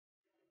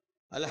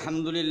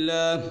الحمد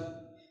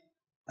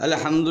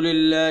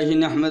لله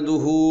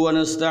نحمده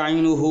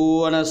ونستعينه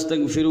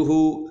ونستغفره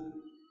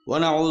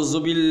ونعوذ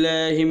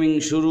بالله من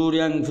شرور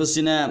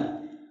أنفسنا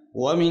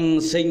ومن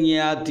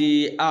سيئات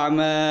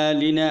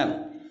أعمالنا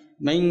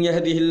من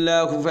يهده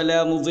الله فلا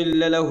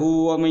مضل له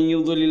ومن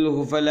يضلله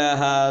فلا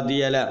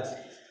هادي له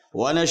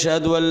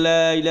ونشهد أن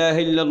لا إله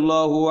إلا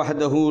الله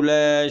وحده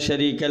لا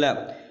شريك له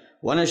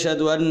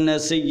ونشهد أن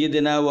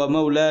سيدنا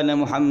ومولانا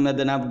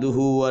محمدا عبده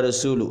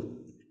ورسوله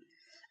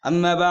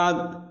أما بعد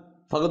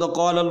فقد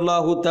قال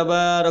الله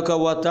تبارك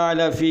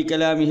وتعالى في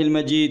كلامه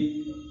المجيد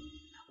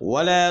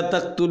ولا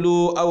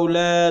تقتلوا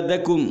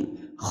أولادكم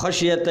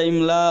خشية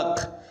إملاق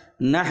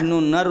نحن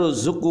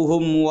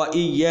نرزقهم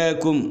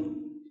وإياكم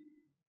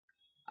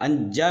عن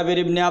جابر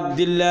بن عبد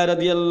الله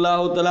رضي الله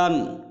تعالى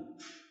عنه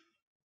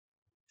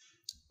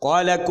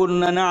قال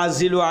كنا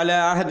نعزل على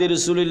عهد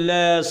رسول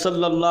الله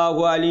صلى الله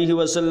عليه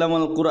وسلم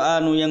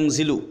القرآن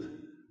ينزل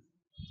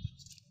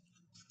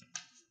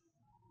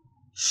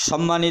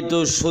সম্মানিত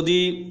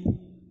সুধী,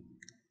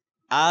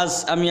 আজ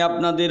আমি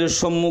আপনাদের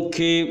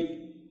সম্মুখে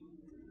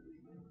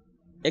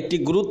একটি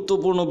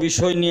গুরুত্বপূর্ণ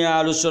বিষয় নিয়ে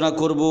আলোচনা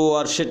করব,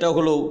 আর সেটা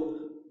হলো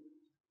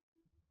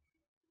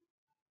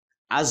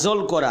আজল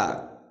করা,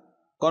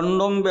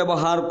 কনডম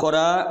ব্যবহার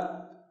করা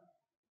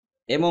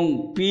এবং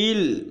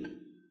পিল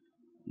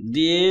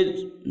দিয়ে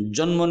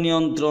জন্ম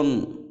নিয়ন্ত্রণ,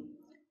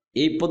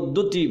 এই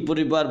পদ্ধতি,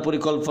 পরিবার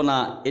পরিকল্পনা,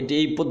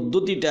 এই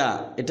পদ্ধতিটা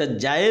এটা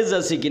জায়েজ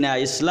আছে কিনা,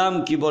 ইসলাম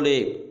কি বলে,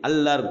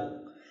 আল্লাহর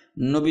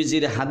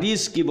নবীজির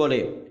হাদিস কি বলে,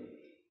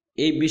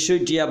 এই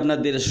বিষয়টি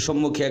আপনাদের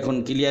সম্মুখে এখন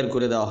ক্লিয়ার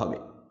করে দেওয়া হবে।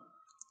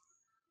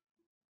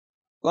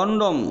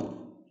 কনডম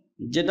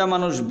যেটা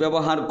মানুষ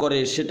ব্যবহার করে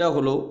সেটা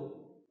হলো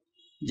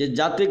যে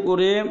যাতে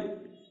করে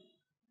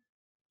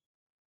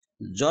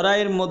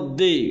জরায়ের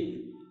মধ্যে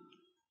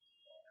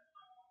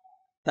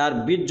তার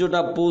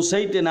বীর্যটা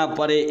পৌঁছাইতে না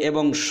পারে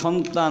এবং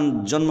সন্তান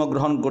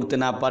জন্মগ্রহণ করতে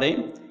না পারে,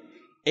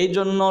 এই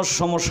জন্য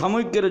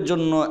সমসাময়িকের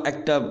জন্য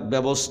একটা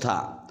ব্যবস্থা,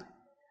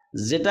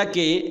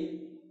 যেটাকে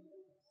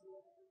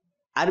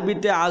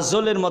আরবিতে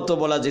আজলের মতো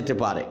বলা যেতে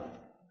পারে।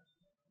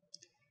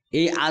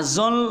 এই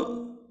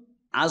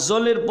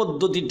আজলের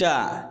পদ্ধতিটা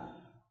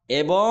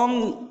এবং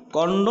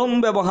কনডম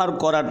ব্যবহার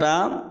করাটা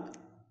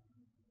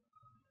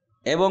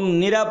এবং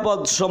নিরাপদ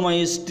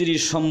সময়ে স্ত্রী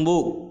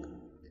সম্ভোগ,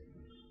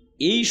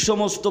 এই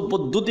সমস্ত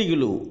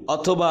পদ্ধতিগুলো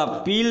অথবা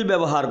পিল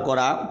ব্যবহার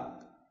করা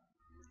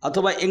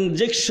অথবা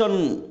ইনজেকশন,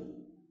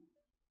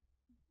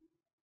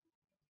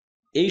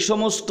 এই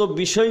সমস্ত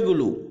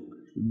বিষয়গুলো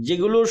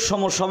যেগুলো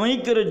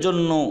সমসাময়িকের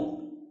জন্য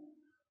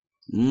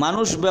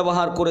মানুষ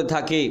ব্যবহার করে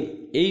থাকে,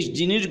 এই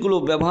জিনিসগুলো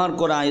ব্যবহার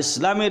করা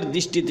ইসলামের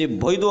দৃষ্টিতে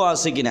বৈধ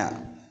আছে কিনা,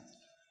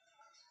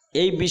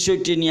 এই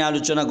বিষয়টি নিয়ে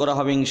আলোচনা করা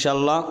হবে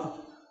ইনশাআল্লাহ।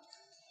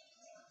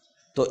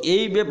 তো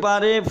এই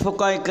ব্যাপারে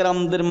ফোকায়ে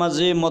কেরামদের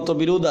মাঝে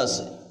মতবিরোধ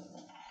আছে।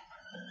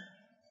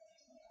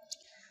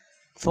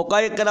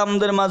 ফোকায়ে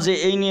কেরামদের মাঝে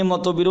এই নিয়ে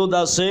মতবিরোধ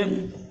আছে।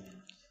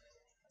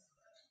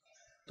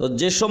 তো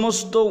যে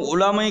সমস্ত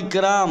উলামায়ে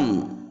কেরাম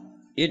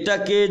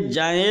এটাকে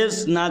জায়েজ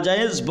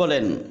নাজায়েজ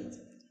বলেন,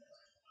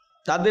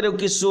 তাদেরও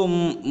কিছু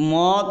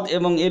মত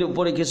এবং এর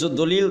উপরে কিছু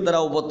দলিল তারা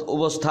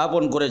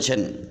উপস্থাপন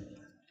করেছেন।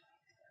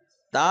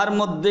 তার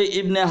মধ্যে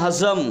ইবনে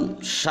হাজম,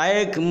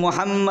 শায়েখ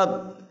মুহাম্মদ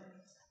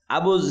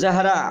আবু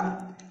জাহরা,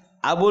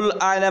 আবুল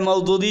আলা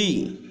মওদুদি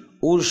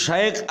ও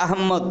শায়েখ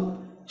আহমদ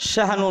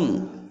শাহানুন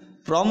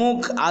প্রমুখ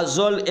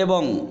আজল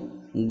এবং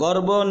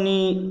গর্ভ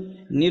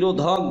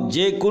নিরোধক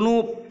যে কোনো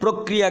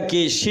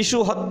প্রক্রিয়াকে শিশু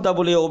হত্যা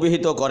বলে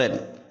অভিহিত করেন।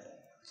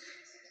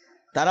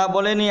 তারা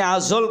বলেনি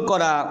আজল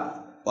করা,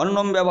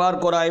 কনডম ব্যবহার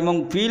করা এবং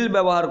পিল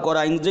ব্যবহার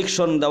করা,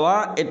 ইনজেকশন দেওয়া,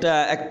 এটা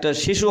একটা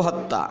শিশু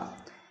হত্যা।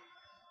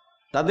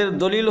 তাদের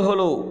দলিল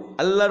হলো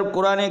আল্লাহর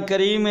কোরআনে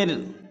কারীমের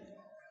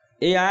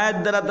এই আয়াত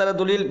দ্বারা তারা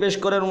দলিল পেশ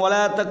করেন,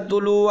 ওয়ালা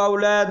তাকতুলু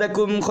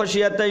আওলাদাকুম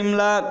খাশিয়াতা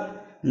ইমলাক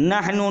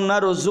নাহনু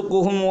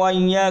নারযুকুহুম ওয়া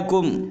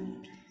ইয়্যাকুম।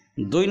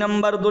 2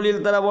 নম্বর দলিল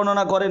তারা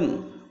বর্ণনা করেন,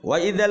 ওয়া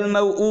ইযাল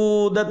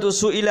মাউউদাতু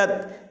সুইলাত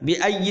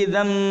বিআইয়ি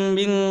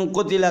যামবিন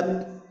কুতিলাত।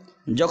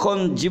 যখন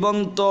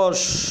জীবন্ত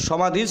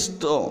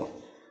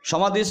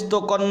সমাধিস্থ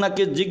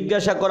কন্যাকে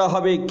জিজ্ঞাসা করা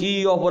হবে কি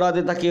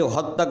অপরাধে তাকে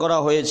হত্যা করা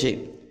হয়েছে।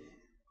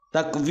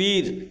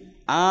 তাকবীর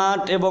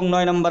 8 এবং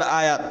 9 নম্বর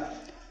আয়াত।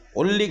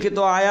 উল্লিখিত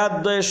আয়াত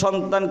দ্বয়ে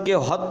সন্তানকে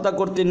হত্যা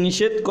করতে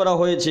নিষেধ করা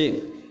হয়েছে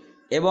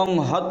এবং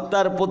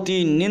হত্যার প্রতি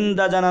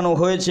নিন্দা জানানো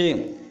হয়েছে।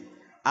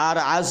 আর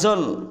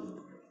আজল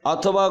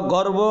অথবা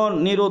গর্ভ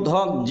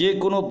নিরোধক যে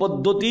কোনো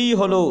পদ্ধতিই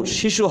হলো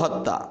শিশু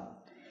হত্যা।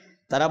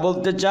 তারা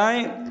বলতে চায়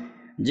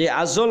যে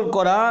আজল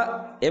করা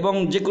এবং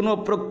যে কোনো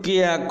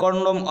প্রক্রিয়া,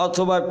 কনডম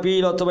অথবা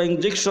পিল অথবা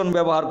ইনজেকশন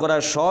ব্যবহার করা,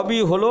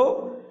 সবই হলো,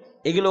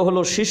 এগুলো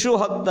হলো শিশু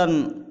হত্যার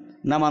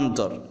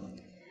নামান্তর।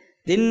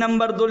 3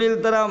 নম্বর দলিল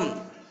তারা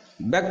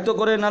ব্যক্ত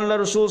করেন আল্লাহ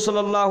রাসূল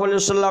সাল্লাল্লাহু আলাইহি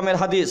ওয়াসাল্লামের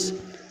হাদিস,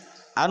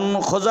 আন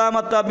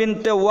খুজামাতা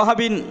বিনতে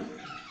ওয়াহাবিন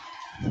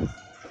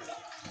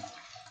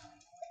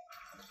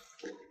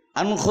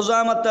عن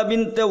خزامة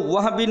بنت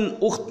وهب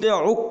أخت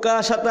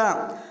عكاشة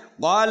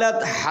قالت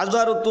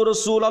حضرت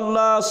رسول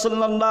الله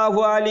صلى الله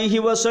عليه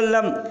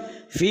وسلم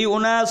في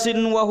أناس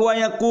وهو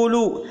يقول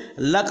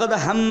لقد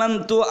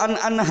هممت أن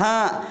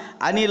أنهى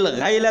عن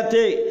الغيلة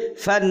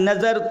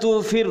فنظرت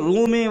في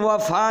الروم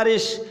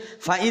وفارس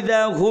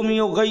فإذا هم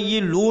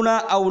يغيلون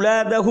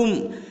أولادهم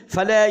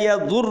فلا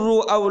يضر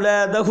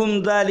أولادهم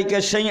ذلك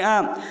شيئا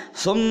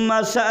ثم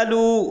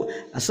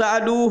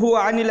سألوه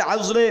عن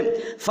العزل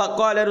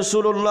فقال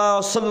رسول الله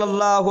صلى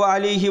الله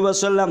عليه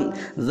وسلم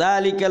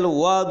ذلك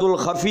الواد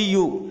الخفي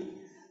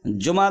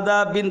জুমাদা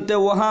বিনতে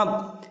ওয়াহাব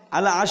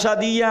আল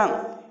আসাদিয়া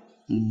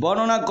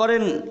বর্ণনা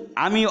করেন,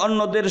 আমি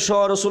অন্যদের সহ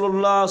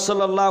রাসূলুল্লাহ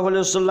সাল্লাল্লাহু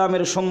আলাইহি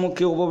ওয়াসাল্লামের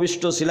সম্মুখে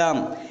উপবিষ্ট ছিলাম।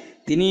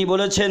 তিনি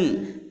বলেছেন,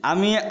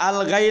 আমি আল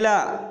গাইলা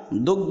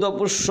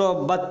দুগ্ধপুষ্য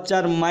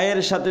বাচ্চার মায়ের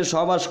সাথে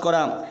সহবাস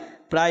করা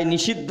প্রায়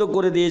নিষিদ্ধ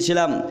করে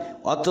দিয়েছিলাম।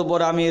 অতঃপর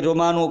আমি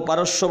রোমান ও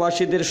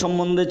পারস্যবাসীদের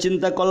সম্বন্ধে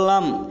চিন্তা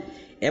করলাম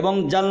এবং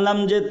জানলাম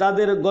যে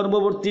তাদের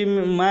গর্ভবতী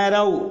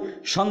মায়েরাও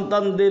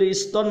সন্তানদের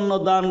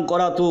স্তন্যদান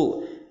করাতো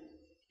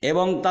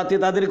এবং তাতে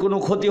তাদের কোনো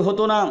ক্ষতি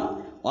হতো না।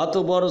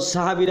 অতঃপর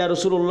সাহাবীরা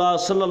রাসূলুল্লাহ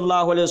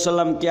সাল্লাল্লাহু আলাইহি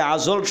ওয়াসাল্লামকে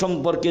আজল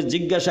সম্পর্কে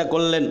জিজ্ঞাসা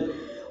করলেন।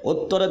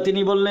 উত্তরে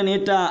তিনি বললেন,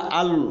 এটা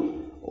আল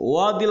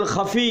ওয়াদিল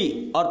খাফি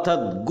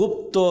অর্থাৎ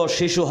গুপ্ত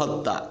শিশু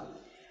হত্যা।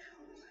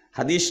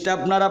 হাদিসটা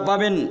আপনারা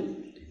পাবেন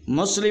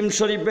মুসলিম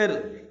শরীফের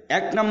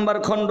 1 নম্বর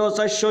খণ্ড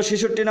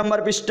 466 নম্বর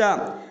পৃষ্ঠা,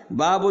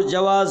 বাবু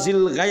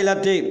জাওয়াজিল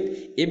গাইলাতে,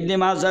 ইবনে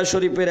মাজাহ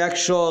শরীফের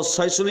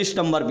 146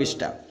 নম্বর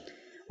পৃষ্ঠা।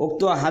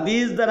 উক্ত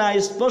হাদিস দ্বারা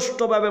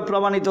স্পষ্টভাবে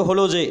প্রমাণিত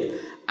হলো যে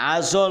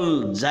আজল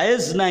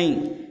জায়েজ নাই,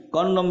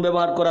 কন্ডম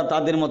ব্যবহার করা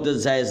তাদের মধ্যে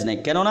জায়েজ নাই,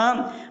 কেননা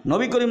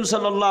নবী করিম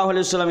সাল্লাল্লাহু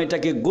আলাইহি ওয়াসাল্লাম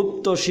এটাকে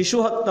গুপ্ত শিশু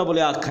হত্যা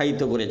বলে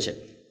আখ্যায়িত করেছে।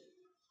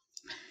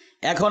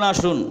 এখন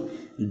আসুন,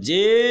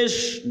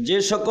 যে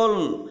সকল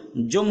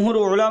জমহুর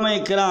উলামায়ে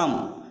কেরাম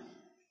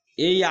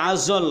এই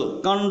আজল,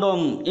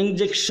 কন্ডম,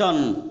 ইনজেকশন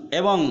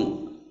এবং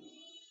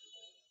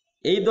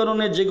এই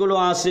ধরনের যেগুলো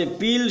আছে,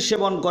 পিল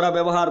সেবন করা,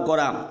 ব্যবহার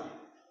করা,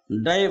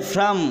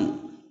 ডায়াফ্রাম,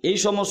 এই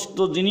সমস্ত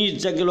জিনিস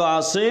যেগুলো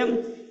আছে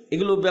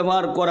এগুলো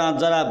ব্যবহার করা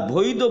যারা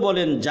বৈধ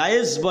বলেন,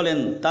 জায়েজ বলেন,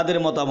 তাদের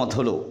মতামত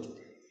হলো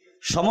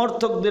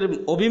সমর্থকদের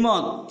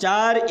অভিমত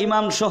 4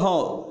 ইমাম সহ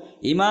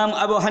ইমাম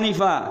আবু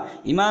হানিফা,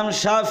 ইমাম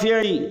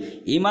শাফিঈ,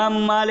 ইমাম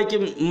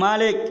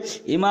মালিক,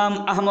 ইমাম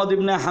আহমদ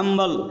ইবনে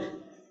হাম্বল,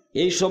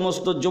 এই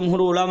সমস্ত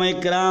জমহুর উলামায়ে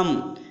কেরাম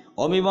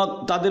অভিমত,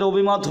 তাদের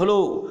অভিমত হলো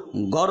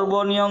গর্ভ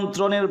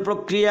নিয়ন্ত্রণের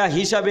প্রক্রিয়া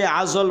হিসাবে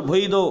আজল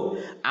বৈধ।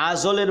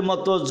 আজলের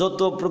মতো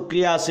যত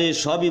প্রক্রিয়া আছে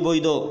সবই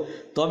বৈধ,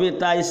 তবে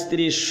তা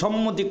স্ত্রীর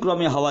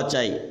সম্মতিক্রমে হওয়া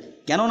চাই।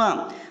 কেননা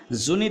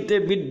জুনিতে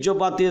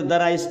বীর্যপাতের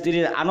দ্বারা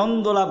স্ত্রীর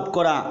আনন্দ লাভ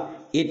করা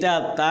এটা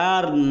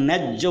তার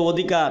ন্যায্য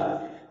অধিকার।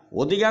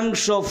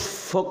 অধিকাংশ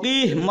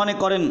ফকিহ মনে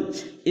করেন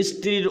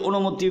স্ত্রীর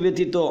অনুমতি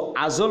ব্যতীত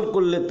আজল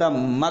করলে তা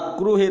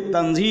মাকরুহে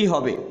তানজিহ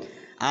হবে।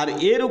 আর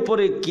এর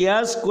উপরে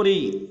কিয়াস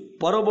করেই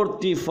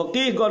পরবর্তী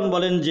ফকিহগণ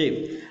বলেন যে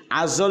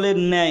আজলের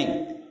ন্যায়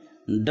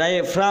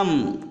ডায়াফ্রাম,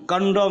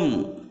 কন্ডম,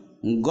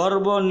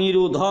 গর্ভ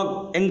নিরোধক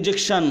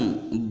ইনজেকশন,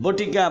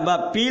 বটিকা বা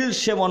পিল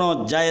সেবনও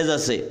জায়েজ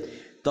আছে,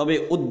 তবে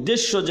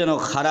উদ্দেশ্য যেন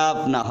খারাপ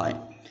না হয়।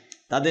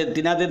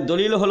 তিনাদের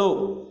দলিল হলো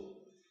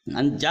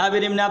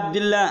জাবির ইবনে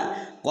আব্দুল্লাহ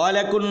قال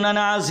كنا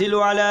نعزل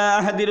على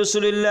عهد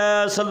رسول الله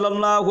صلى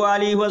الله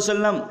عليه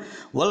وسلم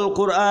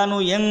والقرآن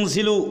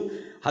ينزل।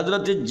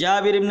 হযরত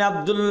জাবির ইবনে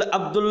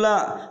আব্দুল্লাহ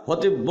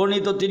হতে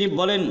বর্ণিত, তিনি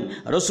বলেন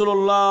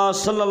রাসূলুল্লাহ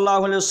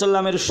সাল্লাল্লাহু আলাইহি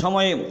ওয়াসাল্লামের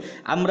সময়ে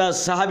আমরা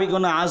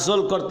সাহাবীগণ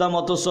আজল করতাম,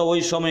 অথচ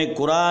ওই সময়ে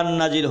কোরআন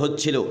নাজিল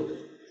হচ্ছিল।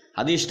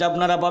 হাদিসটা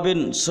আপনারা পাবেন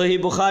সহিহ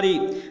বুখারী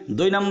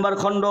 2 নম্বর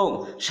খণ্ড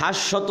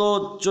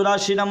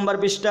 784 নম্বর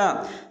পৃষ্ঠা,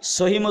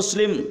 সহিহ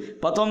মুসলিম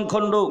 1ম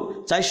খণ্ড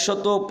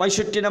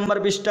 465 নম্বর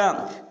পৃষ্ঠা,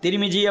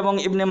 তিরমিজি এবং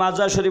ইবনে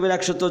মাজাহ শরীফের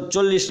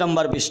 140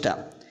 নম্বর পৃষ্ঠা।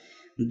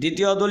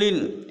 দ্বিতীয় দলিল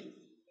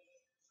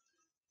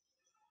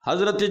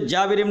হযরত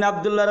জাবির ইবনে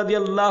আব্দুল্লাহ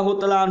রাদিয়াল্লাহু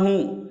তাআলা আনহু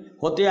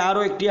হতে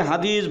আরও একটি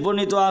হাদিস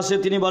বর্ণিত আছে।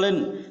 তিনি বলেন,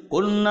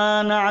 কুন্না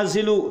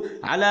নাযিলু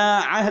আলা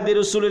আহদি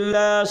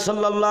রাসূলিল্লাহ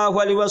সাল্লাল্লাহু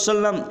আলাইহি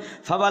ওয়াসাল্লাম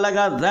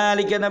ফাবালাগা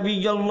যালিকা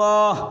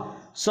নবিয়্যুল্লাহ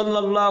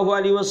সাল্লাল্লাহু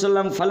আলাইহি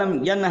ওয়াসাল্লাম ফালাম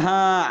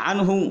ইয়ানহা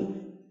আনহু।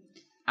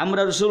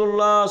 আমরা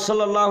রাসূলুল্লাহ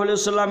সাল্লাল্লাহু আলাইহি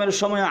ওয়াসাল্লামের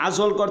সময়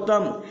আজল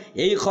করতাম,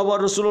 এই খবর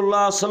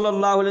রাসূলুল্লাহ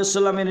সাল্লাল্লাহু আলাইহি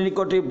ওয়াসাল্লামের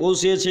নিকটে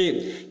পৌঁছেছে,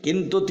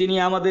 কিন্তু তিনি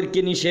আমাদেরকে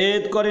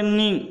নিষেধ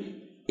করেননি।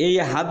 এই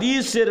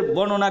হাদিসের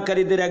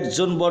বর্ণনাকারীদের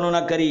একজন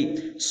বর্ণনাকারী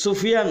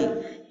সুফিয়ান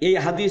এই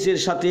হাদিসের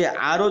সাথে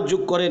আরও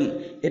যোগ করেন,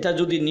 এটা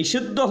যদি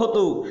নিষিদ্ধ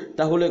হতো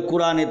তাহলে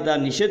কোরআনে তা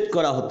নিষেধ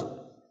করা হতো।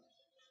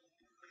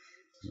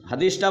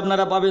 হাদিসটা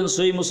আপনারা পাবেন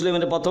সহিহ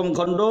মুসলিমের 1ম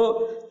খণ্ড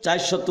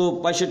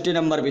 465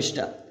 নম্বর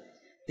পৃষ্ঠা।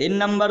 3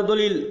 নম্বর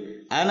দলিল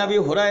আন আবি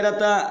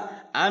হুরায়রাতা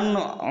আন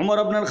ওমর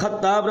ইবনে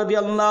আল-খাত্তাব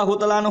রাদিয়াল্লাহু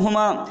তাআলা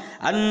আনহুমা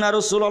আন্না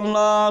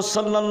রাসূলুল্লাহ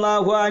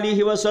সাল্লাল্লাহু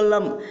আলাইহি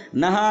ওয়াসাল্লাম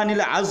নাহা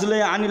আনিল আজলি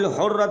আনিল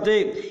হুররাতি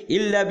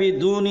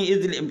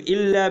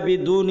ইল্লা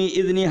বিদুনি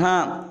ইযনিহা।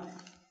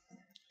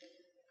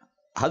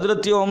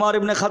 হযরত ওমর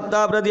ইবনে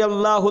খাত্তাব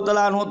রাদিয়াল্লাহু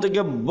তাআলা আনহু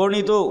থেকে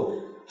বর্ণিত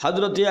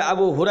হযরত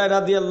আবু হুরায়রা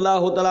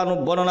রাদিয়াল্লাহু তাআলা আনহু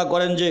বর্ণনা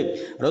করেন যে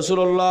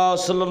রাসূলুল্লাহ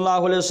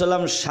সাল্লাল্লাহু আলাইহি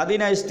ওয়াসাল্লাম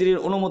স্বাধীনা স্ত্রীর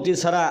অনুমতি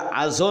ছাড়া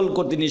আজল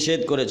করতে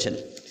নিষেধ করেছেন।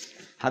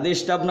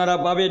 হাদিসটা আপনারা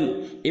পাবেন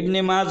ইবনে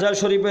মাজাহ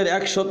শরীফের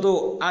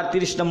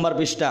 138 নম্বর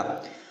পৃষ্ঠা।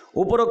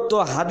 উপরোক্ত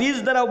হাদিস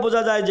দ্বারা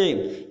বোঝা যায় যে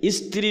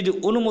স্ত্রীর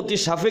অনুমতি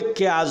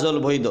সাপেক্ষে আজল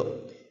বৈধ।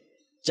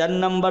 4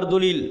 নম্বর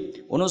দলিল,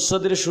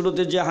 অনুচ্ছেদের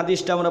শুরুতে যে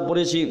হাদিসটা আমরা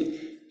পড়েছি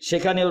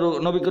সেখানে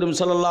নবী করিম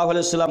সাল্লাল্লাহু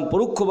আলাইহি সাল্লাম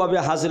পরোক্ষভাবে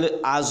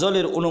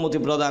আজলের অনুমতি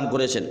প্রদান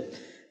করেছেন।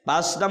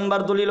 5 নম্বর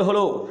দলিল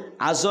হলো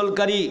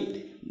আজলকারী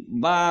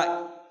বা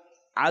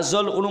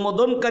আজল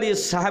অনুমোদনকারী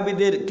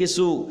সাহাবীদের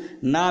কিছু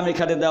নাম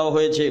এখানে দেওয়া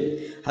হয়েছে।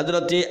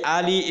 হযরতে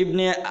আলী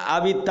ইবনে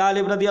আবি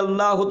তালিব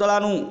রাদিয়াল্লাহু তাআলা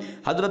আনহু,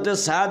 হযরতে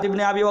সাদ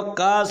ইবনে আবি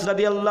ওয়াক্কাস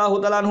রাদিয়াল্লাহু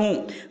তাআলা আনহু,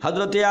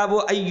 হযরতে আবু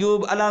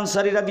আইয়ুব আল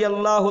আনসারী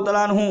রাদিয়াল্লাহু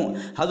তাআলা আনহু,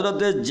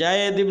 হযরতে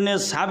যায়েদ ইবনে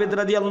সাবিত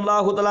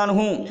রাদিয়াল্লাহু তাআলা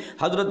আনহু,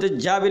 হযরতে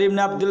জাবির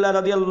ইবনে আব্দুল্লাহ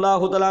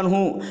রাদিয়াল্লাহু তাআলা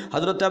আনহু,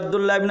 হযরতে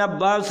আব্দুল্লাহ ইবনে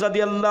আব্বাস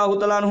রাদিয়াল্লাহু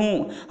তাআলা আনহু,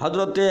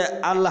 হযরতে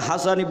আল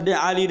হাসান ইবনে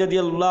আলী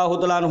রাদিয়াল্লাহু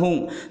তাআলা আনহু,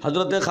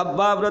 হযরতে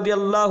খাব্বাব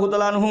রাদিয়াল্লাহু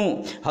তাআলা আনহু,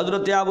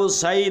 হযরতে আবু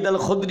সাঈদ আল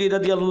খুদরি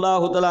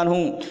রাদিয়াল্লাহু তাআলা আনহু,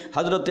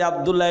 হযরতে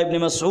আব্দুল্লাহ ইবনে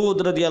মাসউদ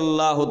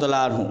রাদিয়াল্লাহু তাআলা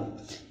আনহু।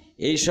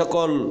 এই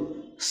সকল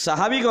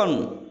সাহাবীগণ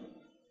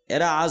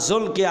এরা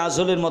আজলকে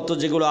আজলের মতো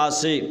যেগুলো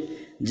আছে,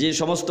 যে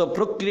সমস্ত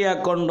প্রক্রিয়া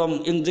কন্ডম,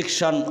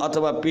 ইনজেকশন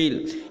অথবা পিল,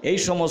 এই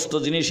সমস্ত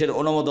জিনিসের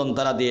অনুমোদন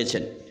তারা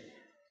দিয়েছেন।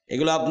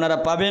 এগুলো আপনারা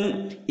পাবেন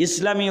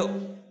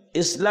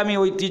ইসলামী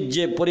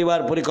ঐতিহ্যে পরিবার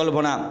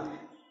পরিকল্পনা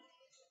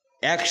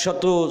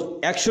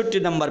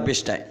 161 নম্বর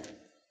পৃষ্ঠায়।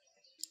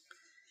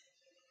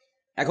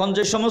 এখন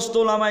যে সমস্ত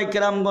উলামায়ে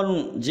কেরামগণ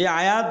যে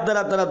আয়াত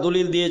দ্বারা তারা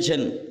দলিল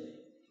দিয়েছেন,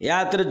 এই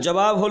আয়াতের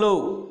জবাব হলো,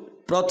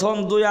 প্রথম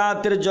 2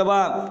 আয়াতের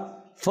জবাব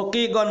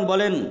ফকিহগণ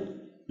বলেন,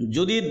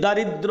 যদি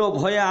দারিদ্র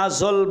ভয়ে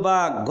আজল বা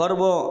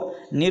গর্ভ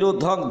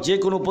নিরোধক যে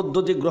কোনো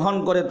পদ্ধতি গ্রহণ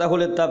করে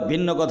তাহলে তা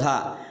ভিন্ন কথা,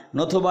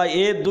 নতুবা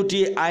এ 2টি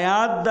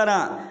আয়াত দ্বারা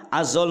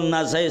আজল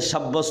নাজায়েজ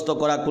সাব্যস্ত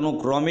করা কোনো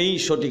ক্রমেই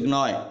সঠিক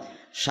নয়।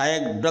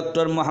 শায়েখ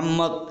ডক্টর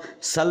মোহাম্মদ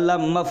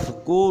সাল্লাম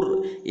মফকুর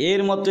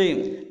এর মতে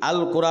আল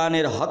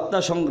কোরআনের হত্যা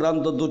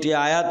সংক্রান্ত 2টি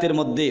আয়াতের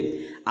মধ্যে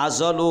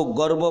আজল ও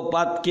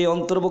গর্ভপাতকে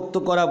অন্তর্ভুক্ত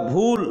করা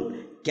ভুল,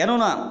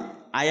 কেননা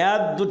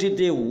আয়াত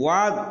 2টিতে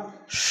ওয়াদ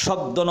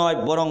শব্দ নয়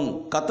বরং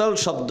কাতল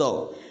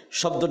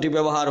শব্দটি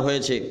ব্যবহার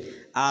হয়েছে।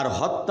 আর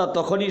হত্যা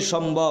তখনই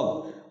সম্ভব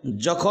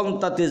যখন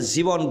তাতে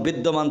জীবন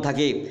বিদ্যমান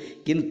থাকে,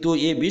 কিন্তু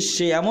এ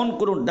বিশ্বে এমন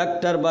কোনো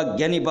ডাক্তার বা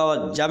জ্ঞানী পাওয়া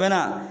যাবে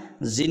না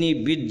যিনি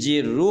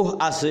বীর্যের রূহ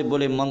আছে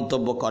বলে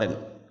মন্তব্য করেন।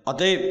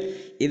 অতএব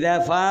ইদা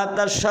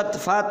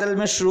ফাতাল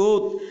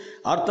মাশরুত,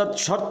 অর্থাৎ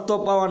শর্ত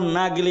পাওয়া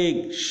না গেলে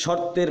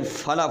শর্তের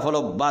ফলাফল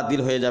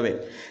বাতিল হয়ে যাবে।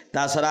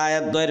 তাছাড়া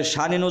আয়াত 2 এর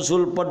শানে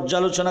নজুল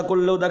পর্যালোচনা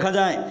করলেও দেখা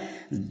যায়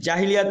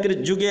জাহিলিয়াতের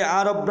যুগে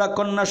আরবরা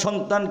কন্যা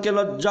সন্তানকে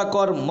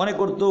লজ্জাকর মনে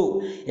করত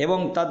এবং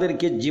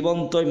তাদেরকে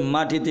জীবন্ত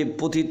মাটিতে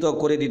পুঁতিত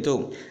করে দিত।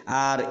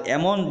 আর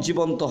এমন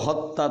জীবন্ত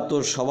হত্যা তো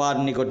সবার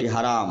নিকটই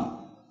হারাম।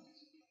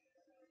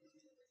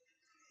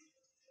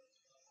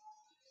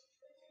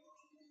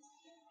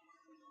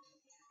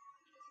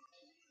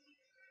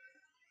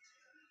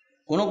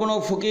 কোনো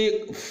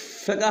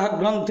ফিকহ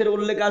গ্রন্থের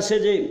উল্লেখ আছে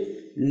যে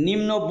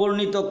নিম্ন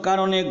বর্ণিত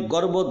কারণে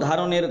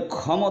গর্ভধারণের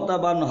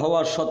ক্ষমতাবান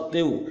হওয়া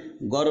সত্ত্বেও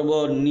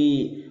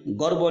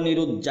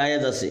গর্ভনিরোধ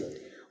জায়েজ আছে।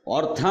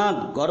 অর্থাৎ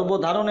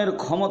গর্ভধারণের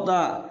ক্ষমতা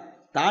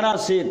তার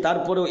আছে,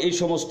 তারপরেও এই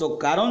সমস্ত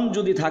কারণ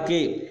যদি থাকে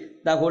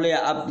তাহলে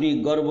আপনি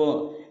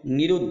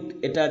গর্ভনিরোধ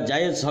এটা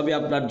জায়েজ হবে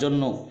আপনার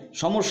জন্য।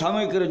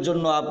 সমসাময়িকের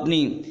জন্য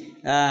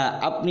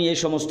আপনি এই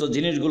সমস্ত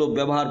জিনিসগুলো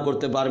ব্যবহার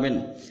করতে পারবেন।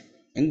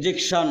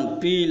 ইনজেকশন,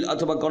 পিল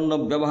অথবা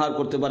কন্ডম ব্যবহার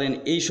করতে পারেন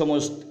এই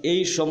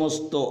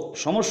সমস্ত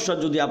সমস্যা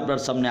যদি আপনার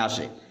সামনে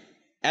আসে।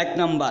 1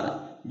 নাম্বার,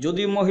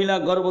 যদি মহিলা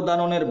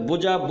গর্ভধারণের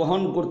বোঝা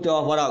বহন করতে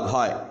অপারগ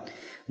হয়।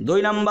 2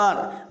 নাম্বার,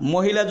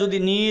 মহিলা যদি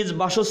নিজ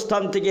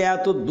বাসস্থান থেকে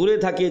এত দূরে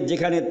থাকে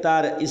যেখানে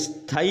তার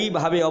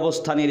স্থায়ীভাবে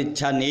অবস্থানের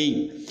ইচ্ছা নেই।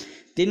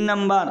 3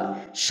 নাম্বার,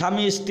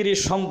 স্বামী স্ত্রীর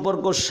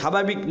সম্পর্ক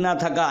স্বাভাবিক না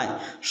থাকায়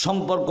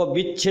সম্পর্ক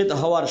বিচ্ছেদ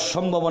হওয়ার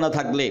সম্ভাবনা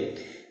থাকলে।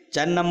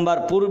 4 নাম্বার,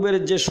 পূর্বের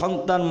যে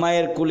সন্তান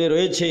মায়ের কোলে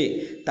রয়েছে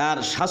তার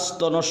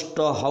স্বাস্থ্য নষ্ট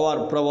হওয়ার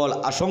প্রবল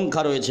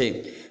আশঙ্কা রয়েছে।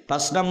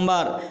 5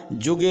 নাম্বার,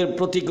 যুগের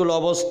প্রতিকূল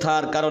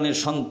অবস্থার কারণে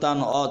সন্তান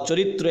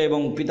অচরিত্র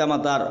এবং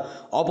পিতামাতার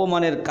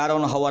অপমানের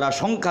কারণ হওয়ার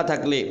আশঙ্কা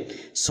থাকলে।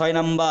 6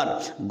 নাম্বার,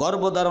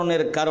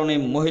 গর্ভধারণের কারণে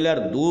মহিলার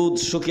দুধ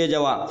শুকিয়ে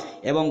যাওয়া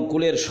এবং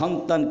কোলের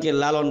সন্তানকে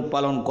লালন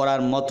পালন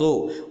করার মতো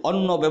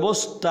অন্য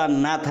ব্যবস্থা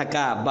না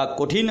থাকা বা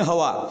কঠিন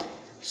হওয়া।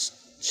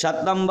 7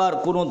 নাম্বার,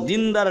 কোনো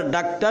দিনদার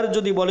ডাক্তার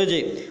যদি বলে যে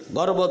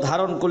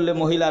গর্ভধারণ করলে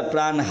মহিলার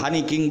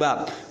প্রাণহানি কিংবা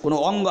কোনো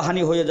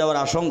অঙ্গহানি হয়ে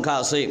যাওয়ার আশঙ্কা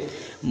আছে।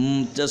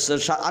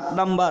 8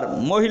 নাম্বার,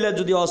 মহিলা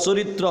যদি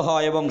অচরিত্র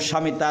হয় এবং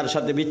স্বামী তার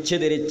সাথে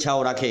বিচ্ছেদের ইচ্ছাও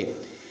রাখে।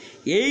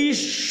 এই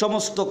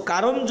সমস্ত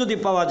কারণ যদি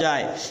পাওয়া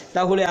যায়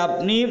তাহলে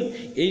আপনি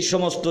এই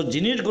সমস্ত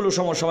জিনিসগুলো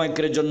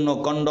সমসাময়িকের জন্য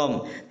কন্ডম,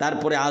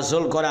 তারপরে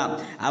আজল করা,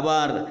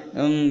 আবার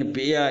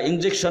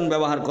ইনজেকশন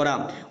ব্যবহার করা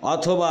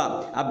অথবা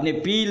আপনি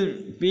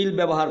পিল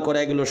ব্যবহার করা,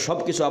 এগুলো সব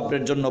কিছু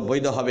আপনার জন্য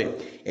বৈধ হবে।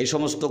 এই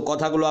সমস্ত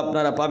কথাগুলো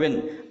আপনারা পাবেন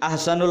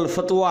আহসানুল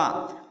ফতোয়া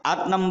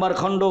 8 নম্বর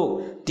খণ্ড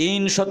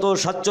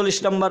 347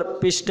 নম্বর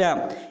পৃষ্ঠা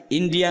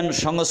ইন্ডিয়ান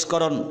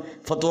সংস্করণ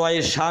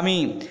ফতোয়ায়ে স্বামী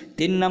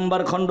 3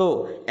 নম্বর খণ্ড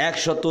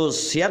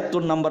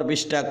 176 নম্বর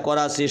পৃষ্ঠা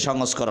করাচি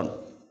সংস্করণ।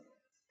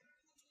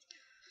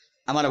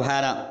 আমার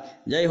ভাইরা,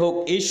 যাই হোক,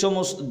 এই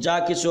সমস্ত যা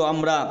কিছু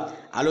আমরা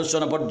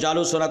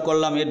পর্যালোচনা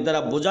করলাম, এর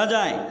দ্বারা বোঝা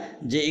যায়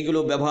যে এগুলো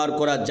ব্যবহার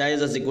করা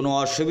জায়েজ আছে, কোনো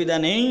অসুবিধা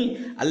নেই,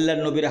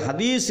 আল্লাহর নবীর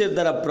হাদিসের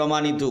দ্বারা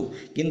প্রমাণিত,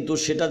 কিন্তু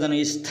সেটা যেন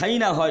স্থায়ী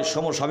না হয়,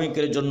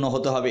 সমসাময়িকের জন্য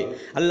হতে হবে।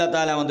 আল্লাহ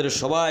তাআলা আমাদের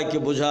সবাইকে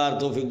বোঝার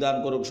তৌফিক দান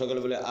করুক, সকলে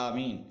বলে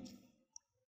আমিন।